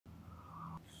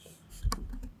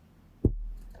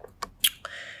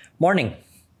Morning.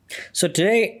 So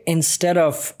today, instead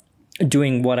of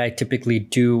doing what I typically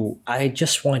do, I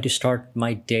just want to start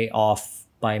my day off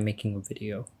by making a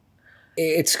video.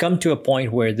 It's come to a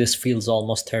point where this feels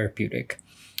almost therapeutic,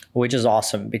 which is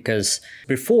awesome because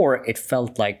before it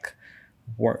felt like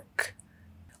work.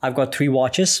 I've got 3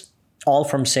 watches, all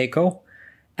from SEIKO,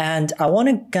 and I want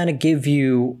to kind of give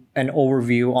you an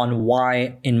overview on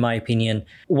why, in my opinion,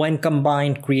 when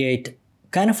combined, create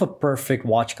kind of a perfect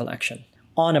watch collection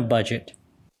on a budget.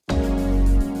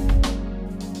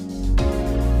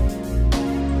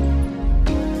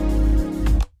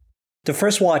 The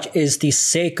first watch is the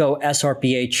SEIKO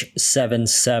SRPH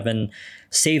 77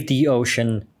 Save the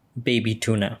Ocean Baby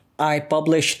Tuna. I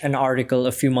published an article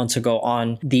a few months ago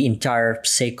on the entire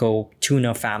SEIKO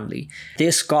tuna family.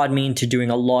 This got me into doing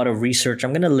a lot of research.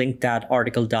 I'm going to link that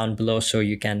article down below so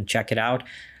you can check it out.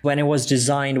 When it was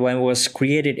designed, when it was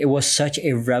created, it was such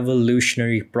a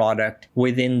revolutionary product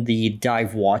within the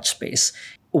dive watch space.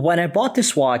 When I bought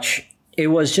this watch, it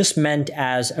was just meant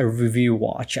as a review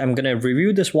watch. I'm going to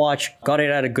review this watch, got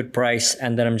it at a good price,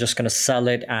 and then I'm just going to sell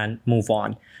it and move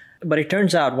on. But it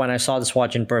turns out when I saw this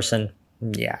watch in person,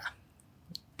 yeah,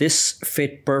 this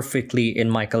fit perfectly in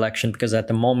my collection because at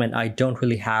the moment I don't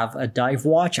really have a dive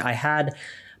watch. I had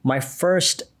my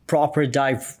first proper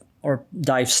dive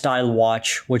style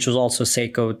watch, which was also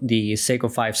SEIKO, the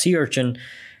SEIKO 5 Sea Urchin.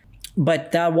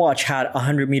 But that watch had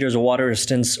 100 meters of water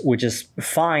resistance, which is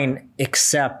fine,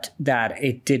 except that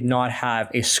it did not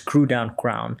have a screw down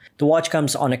crown. The watch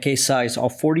comes on a case size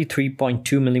of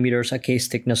 43.2 millimeters, a case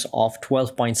thickness of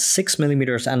 12.6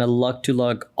 millimeters, and a lug to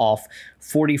lug of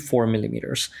 44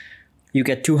 millimeters. You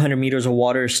get 200 meters of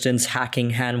water resistance,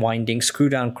 hacking, hand winding, screw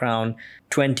down crown,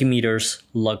 20 meters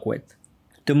lug width.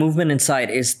 The movement inside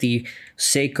is the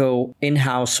SEIKO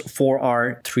in-house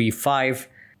 4R35.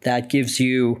 That gives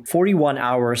you 41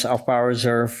 hours of power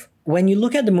reserve. When you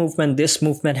look at the movement, this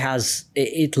movement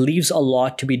it leaves a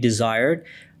lot to be desired,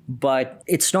 but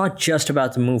it's not just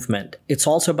about the movement. It's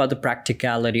also about the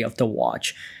practicality of the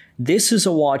watch. This is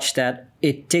a watch that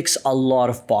it ticks a lot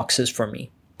of boxes for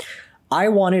me. I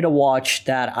wanted a watch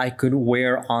that I could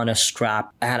wear on a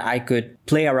strap and I could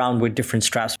play around with different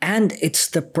straps. And it's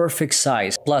the perfect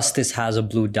size. Plus, this has a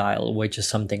blue dial, which is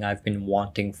something I've been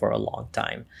wanting for a long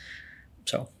time.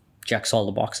 So, checks all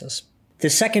the boxes. The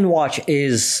second watch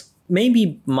is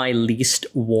maybe my least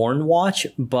worn watch,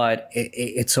 but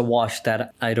it's a watch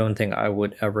that I don't think I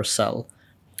would ever sell.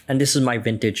 And this is my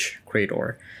vintage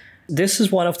Crador. This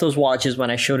is one of those watches when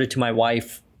I showed it to my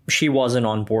wife, she wasn't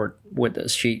on board with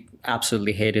this. She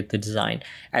absolutely hated the design.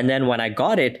 And then when I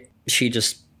got it, she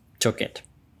just took it.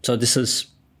 So this is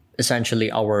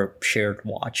essentially our shared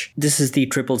watch. This is the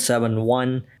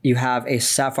 777-1. You have a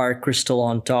sapphire crystal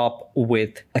on top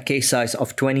with a case size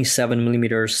of 27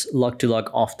 millimeters, lug to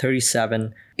lug of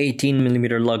 37, 18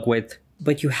 millimeter lug width,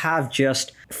 but you have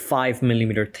just 5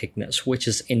 millimeter thickness, which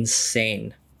is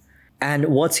insane. And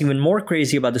what's even more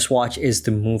crazy about this watch is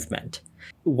the movement.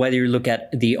 Whether you look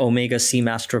at the Omega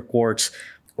Seamaster quartz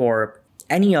or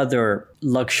any other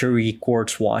luxury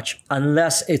quartz watch,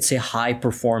 unless it's a high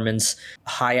performance,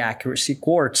 high accuracy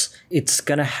quartz, it's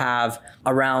gonna have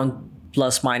around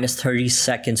plus minus 30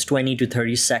 seconds, 20 to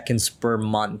 30 seconds per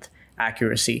month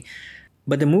accuracy.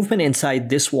 But the movement inside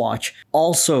this watch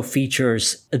also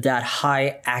features that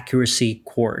high accuracy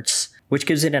quartz, which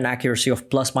gives it an accuracy of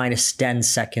plus minus 10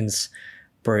 seconds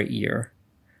per year.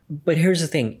 But here's the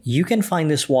thing, you can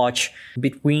find this watch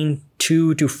between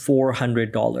 $200 to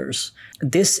 $400.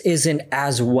 This isn't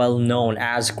as well known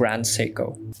as Grand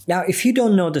SEIKO. Now, if you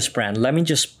don't know this brand, let me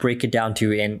just break it down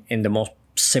to you in the most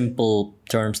simple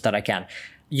terms that I can.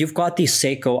 You've got the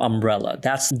SEIKO umbrella.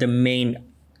 That's the main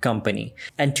company.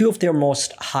 And 2 of their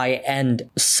most high-end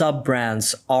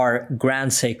sub-brands are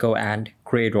Grand SEIKO and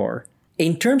Crador.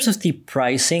 In terms of the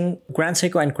pricing, Grand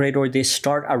SEIKO and Crador, they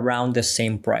start around the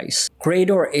same price.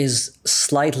 Crador is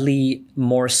slightly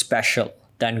more special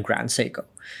than Grand SEIKO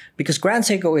because Grand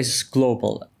SEIKO is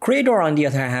global. Crador, on the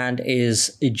other hand,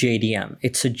 is a JDM.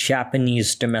 It's a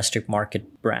Japanese domestic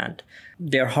market brand.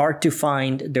 They're hard to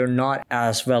find. They're not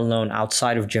as well known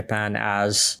outside of Japan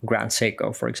as Grand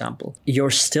SEIKO, for example.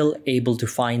 You're still able to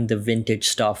find the vintage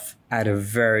stuff at a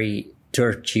very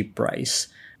dirt cheap price.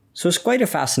 So it's quite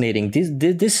fascinating.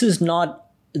 This is not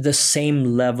the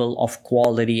same level of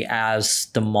quality as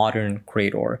the modern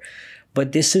Crador,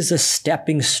 but this is a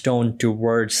stepping stone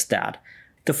towards that.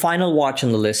 The final watch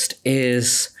on the list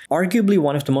is arguably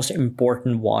one of the most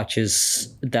important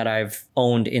watches that I've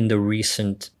owned in the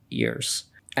recent years.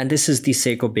 And this is the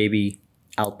SEIKO Baby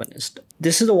Alpinist.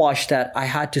 This is a watch that I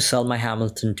had to sell my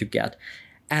Hamilton to get.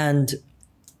 And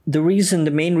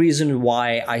The main reason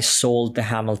why I sold the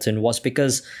Hamilton was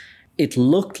because it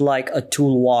looked like a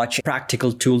tool watch,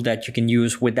 practical tool that you can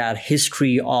use with that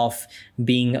history of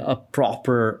being a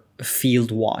proper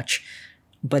field watch,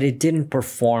 but it didn't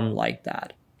perform like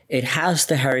that. It has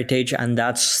the heritage, and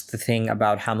that's the thing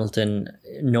about Hamilton.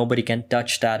 Nobody can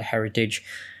touch that heritage.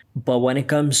 But when it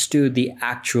comes to the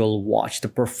actual watch, the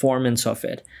performance of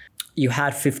it, you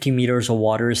had 50 meters of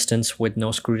water resistance with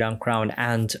no screw down crown,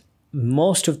 and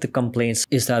most of the complaints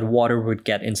is that water would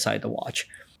get inside the watch.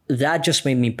 That just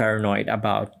made me paranoid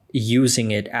about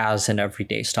using it as an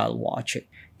everyday style watch.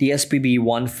 The SPB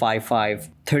 155,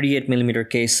 38mm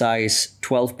case size,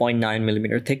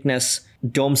 12.9mm thickness,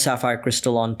 dome sapphire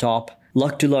crystal on top,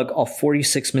 lug to lug of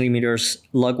 46mm,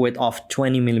 lug width of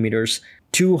 20mm,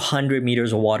 200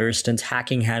 meters of water resistance,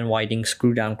 hacking hand winding,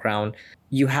 screw down crown.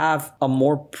 You have a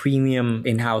more premium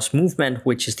in-house movement,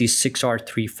 which is the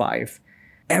 6R35.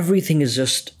 Everything is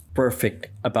just perfect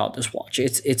about this watch.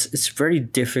 It's very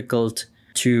difficult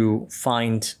to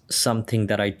find something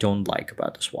that I don't like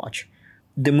about this watch.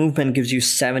 The movement gives you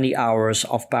 70 hours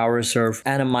of power reserve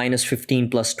and a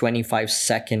 -15 plus 25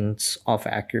 seconds of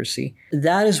accuracy.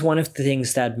 That is one of the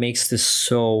things that makes this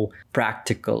so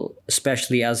practical,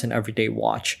 especially as an everyday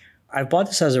watch. I bought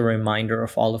this as a reminder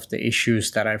of all of the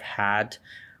issues that I've had,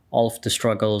 all of the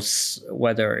struggles,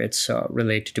 whether it's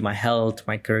related to my health,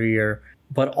 my career,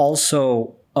 but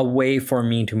also a way for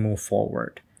me to move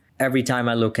forward. Every time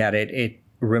I look at it, it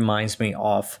reminds me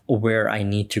of where I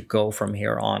need to go from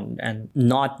here on, and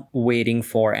not waiting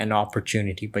for an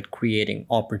opportunity, but creating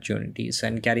opportunities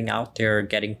and getting out there,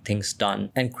 getting things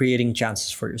done and creating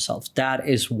chances for yourself. That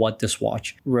is what this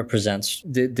watch represents.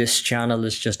 This channel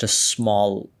is just a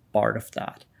small part of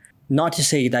that. Not to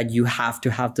say that you have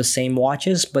to have the same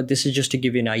watches, but this is just to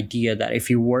give you an idea that if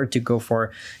you were to go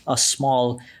for a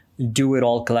small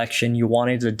do-it-all collection, you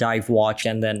wanted a dive watch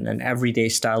and then an everyday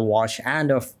style watch and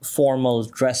a formal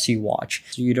dressy watch,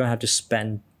 so you don't have to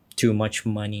spend too much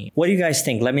money. What do you guys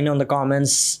think? Let me know in the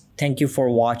comments. Thank you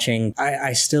for watching.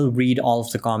 I still read all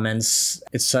of the comments.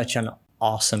 It's such an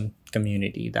awesome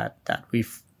community that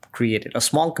we've created. A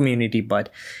small community, but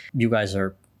you guys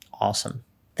are awesome.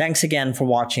 Thanks again for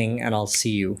watching, and I'll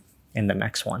see you in the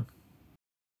next one.